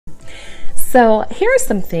So here are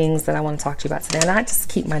some things that I want to talk to you about today. And I just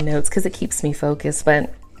keep my notes because it keeps me focused.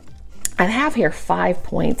 But I have here 5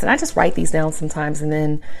 points, and I just write these down sometimes, and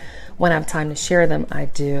then when I have time to share them, I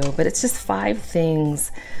do. But it's just 5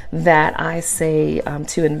 things that I say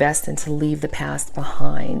to invest in, to leave the past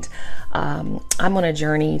behind. I'm on a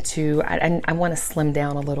journey to, I want to slim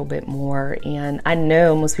down a little bit more. And I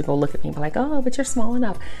know most people look at me and be like, oh, but you're small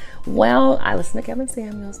enough. Well, I listen to Kevin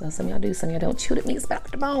Samuels. Now, some of y'all do, some of y'all don't. Shoot at me, it's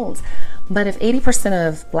about the bones. But if 80%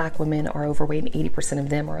 of Black women are overweight and 80% of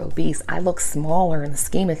them are obese, I look smaller in the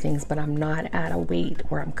scheme of things, but I'm not at a weight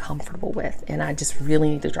where I'm comfortable with. And I just really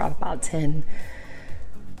need to drop about 10,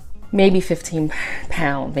 maybe 15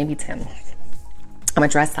 pounds, maybe 10. I'm a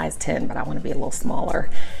dress size 10, but I want to be a little smaller.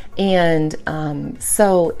 And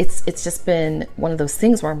so it's just been one of those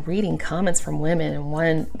things where I'm reading comments from women, and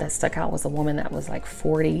one that stuck out was a woman that was like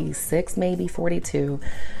 46, maybe 42,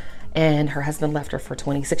 and her husband left her for a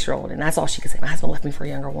 26-year-old, and that's all she could say. My husband left me for a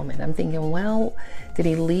younger woman. I'm thinking, well, did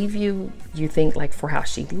he leave you, you think, like for how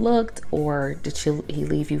she looked, or did he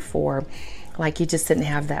leave you for like you just didn't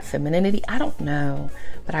have that femininity? I don't know,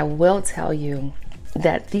 but I will tell you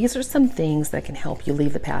that these are some things that can help you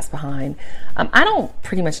leave the past behind. I don't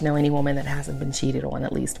pretty much know any woman that hasn't been cheated on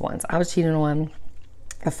at least once. I was cheated on.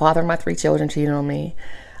 The father of my 3 children cheated on me.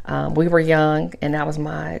 We were young, and that was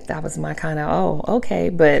my kind of, oh, okay.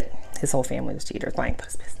 But his whole family was cheaters. I ain't put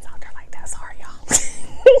his business out there like that. Sorry,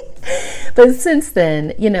 y'all. But since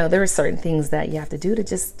then, you know, there are certain things that you have to do to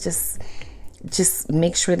just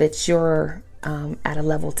make sure that you're at a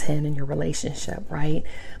level 10 in your relationship, right?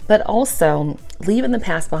 But also leaving the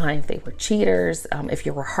past behind. If they were cheaters, if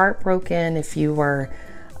you were heartbroken, if you were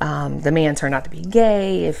the man turned out to be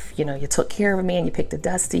gay, if you took care of a man, you picked a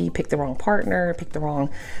dusty, you picked the wrong partner,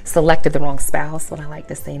 selected the wrong spouse, what I like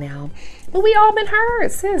to say now. But we all been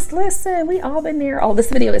hurt, sis. Listen, we all been there. Oh, this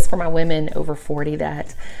video is for my women over 40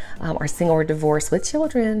 that are single or divorced with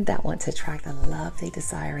children that want to attract the love they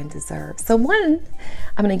desire and deserve. So one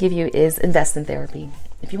I'm going to give you is invest in therapy.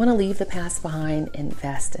 If you want to leave the past behind,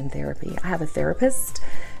 invest in therapy. I have a therapist,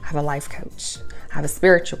 I have a life coach, I have a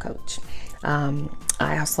spiritual coach.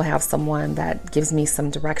 I also have someone that gives me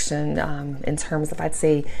some direction in terms of, I'd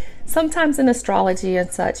say, sometimes in astrology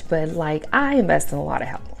and such, but like I invest in a lot of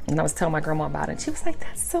help. And I was telling my grandma about it. She was like,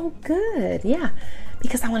 that's so good. Yeah,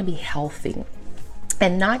 because I want to be healthy.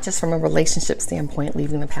 And not just from a relationship standpoint,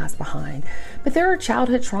 leaving the past behind, but there are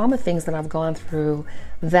childhood trauma things that I've gone through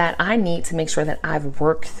that I need to make sure that I've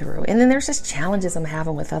worked through. And then there's just challenges I'm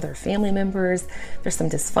having with other family members. There's some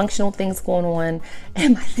dysfunctional things going on.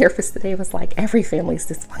 And my therapist today was like, every family is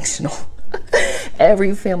dysfunctional.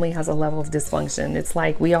 Every family has a level of dysfunction. It's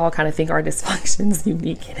like we all kind of think our dysfunction is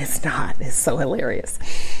unique, and it's not. It's so hilarious.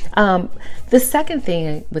 The second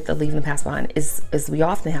thing with the leaving the past behind is we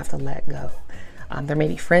often have to let go. There may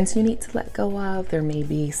be friends you need to let go of. There may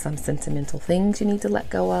be some sentimental things you need to let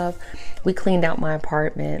go of. We cleaned out my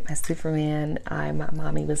apartment, my Superman. My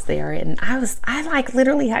mommy was there, and I like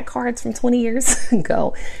literally had cards from 20 years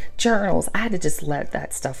ago, journals. I had to just let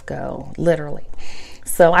that stuff go, literally.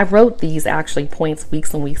 So I wrote these actually points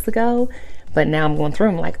weeks and weeks ago, but now I'm going through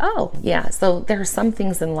them like, oh yeah. So there are some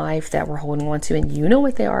things in life that we're holding on to, and you know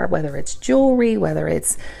what they are, whether it's jewelry, whether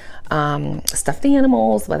it's stuffed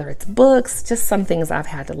animals, whether it's books, just some things I've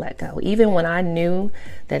had to let go. Even when I knew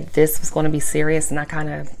that this was going to be serious and I kind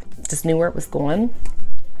of just knew where it was going,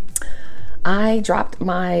 I dropped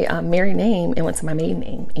my married name and went to my maiden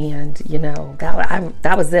name. And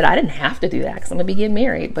that was it. I didn't have to do that because I'm gonna be getting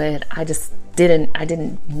married, but I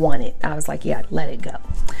didn't want it. I was like, yeah, let it go.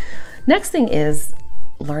 Next thing is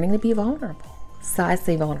learning to be vulnerable. So I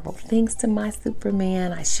say vulnerable things to my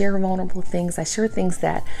Superman. I share vulnerable things. I share things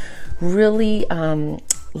that really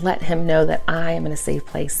let him know that I am in a safe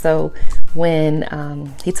place. So when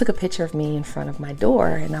he took a picture of me in front of my door,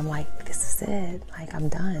 and I'm like, this is it. Like, I'm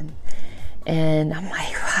done. And I'm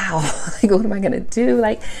like, wow, like, what am I going to do?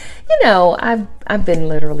 Like, I've been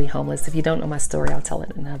literally homeless. If you don't know my story, I'll tell it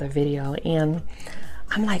in another video. And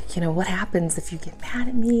I'm like, what happens if you get mad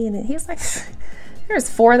at me? And he's like, there's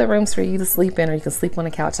 4 other rooms for you to sleep in, or you can sleep on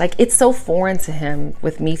the couch. Like, it's so foreign to him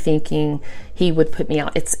with me thinking he would put me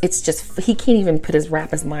out. It's just, he can't even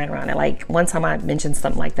wrap his mind around it. Like, one time I mentioned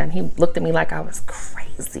something like that, and he looked at me like I was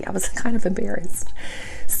crazy. I was kind of embarrassed.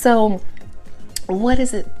 So what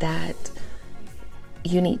is it that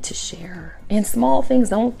you need to share? And small things,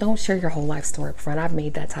 don't share your whole life story up front. I've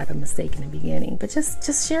made that type of mistake in the beginning, but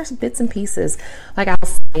just share some bits and pieces. Like, I'll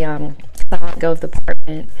say, I let go of the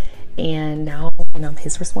apartment, and now I'm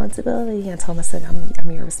his responsibility. I told him, I said, I'm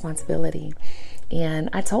your responsibility. And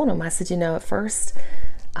I told him, I said, at first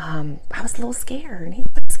I was a little scared. And he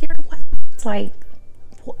was like, scared of what? it's like,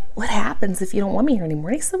 what happens if you don't want me here anymore?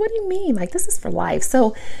 And he said, what do you mean? Like, this is for life.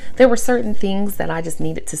 So there were certain things that I just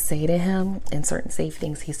needed to say to him, and certain safe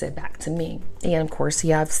things he said back to me. And of course,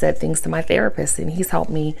 yeah, I've said things to my therapist, and he's helped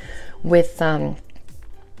me with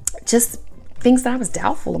just things that I was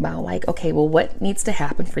doubtful about. Like, okay, well, what needs to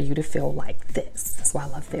happen for you to feel like this? That's why I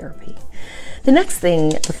love therapy. The next thing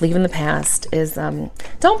with leaving the past is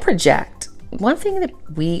don't project. One thing that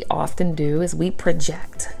we often do is we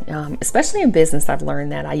project, especially in business. I've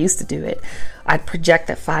learned that. I used to do it. I'd project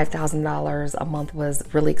that $5,000 a month was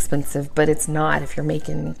really expensive, but it's not if you're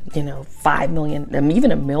making, you know, $5 million,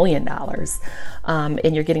 even $1 million,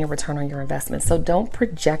 and you're getting a return on your investment. So don't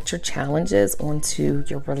project your challenges onto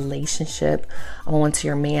your relationship, onto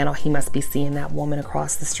your man. Oh, he must be seeing that woman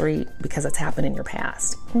across the street because it's happened in your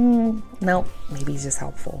past. No, maybe he's just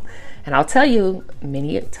helpful. And I'll tell you,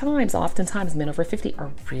 oftentimes men over 50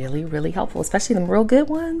 are really, really helpful, especially the real good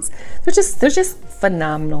ones. They're just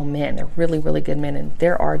phenomenal men. They're really, really good men, and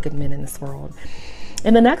there are good men in this world.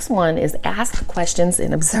 And the next one is ask questions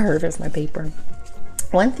and observe. Here's my paper.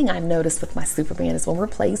 One thing I've noticed with my Superman is when we're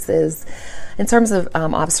places, in terms of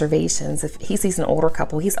observations, if he sees an older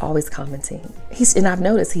couple, he's always commenting. And I've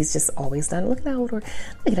noticed he's just always done, look at that older,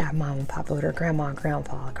 look at that mom and pop older, grandma and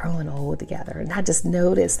grandpa growing old together. And I just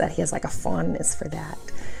noticed that he has like a fondness for that.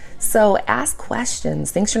 So ask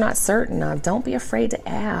questions, things you're not certain of. Don't be afraid to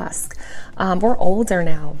ask. We're older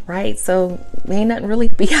now, right? So we ain't nothing really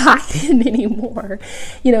to be hiding anymore.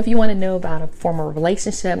 You know, if you want to know about a former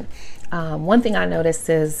relationship, one thing I noticed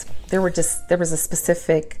is there was a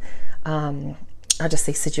specific, I'll just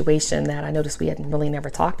say situation that I noticed we had really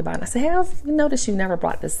never talked about. And I said, hey, I've noticed you never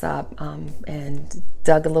brought this up, and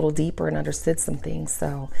dug a little deeper and understood some things.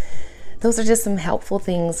 So those are just some helpful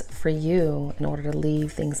things for you in order to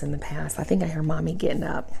leave things in the past. I think I hear mommy getting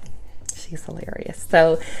up. She's hilarious.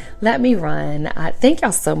 So let me run. Thank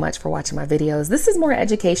y'all so much for watching my videos. This is more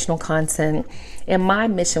educational content, and my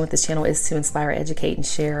mission with this channel is to inspire, educate, and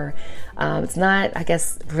share. It's not, I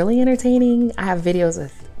guess, really entertaining. I have videos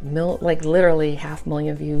with like literally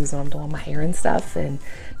 500,000 views when I'm doing my hair and stuff and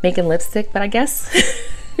making lipstick, but I guess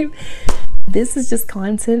this is just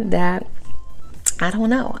content that, I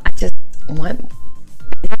don't know, I just want,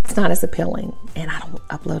 it's not as appealing, and I don't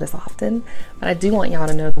upload as often, but I do want y'all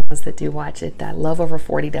to know, the ones that do watch it, that love over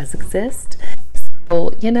 40 does exist.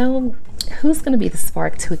 So, you know, who's going to be the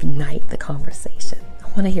spark to ignite the conversation? I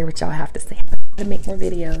want to hear what y'all have to say. I'm going to make more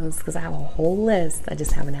videos because I have a whole list. I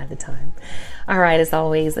just haven't had the time. All right, as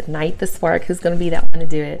always, ignite the spark. Who's going to be that one to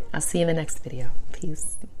do it? I'll see you in the next video.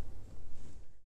 Peace.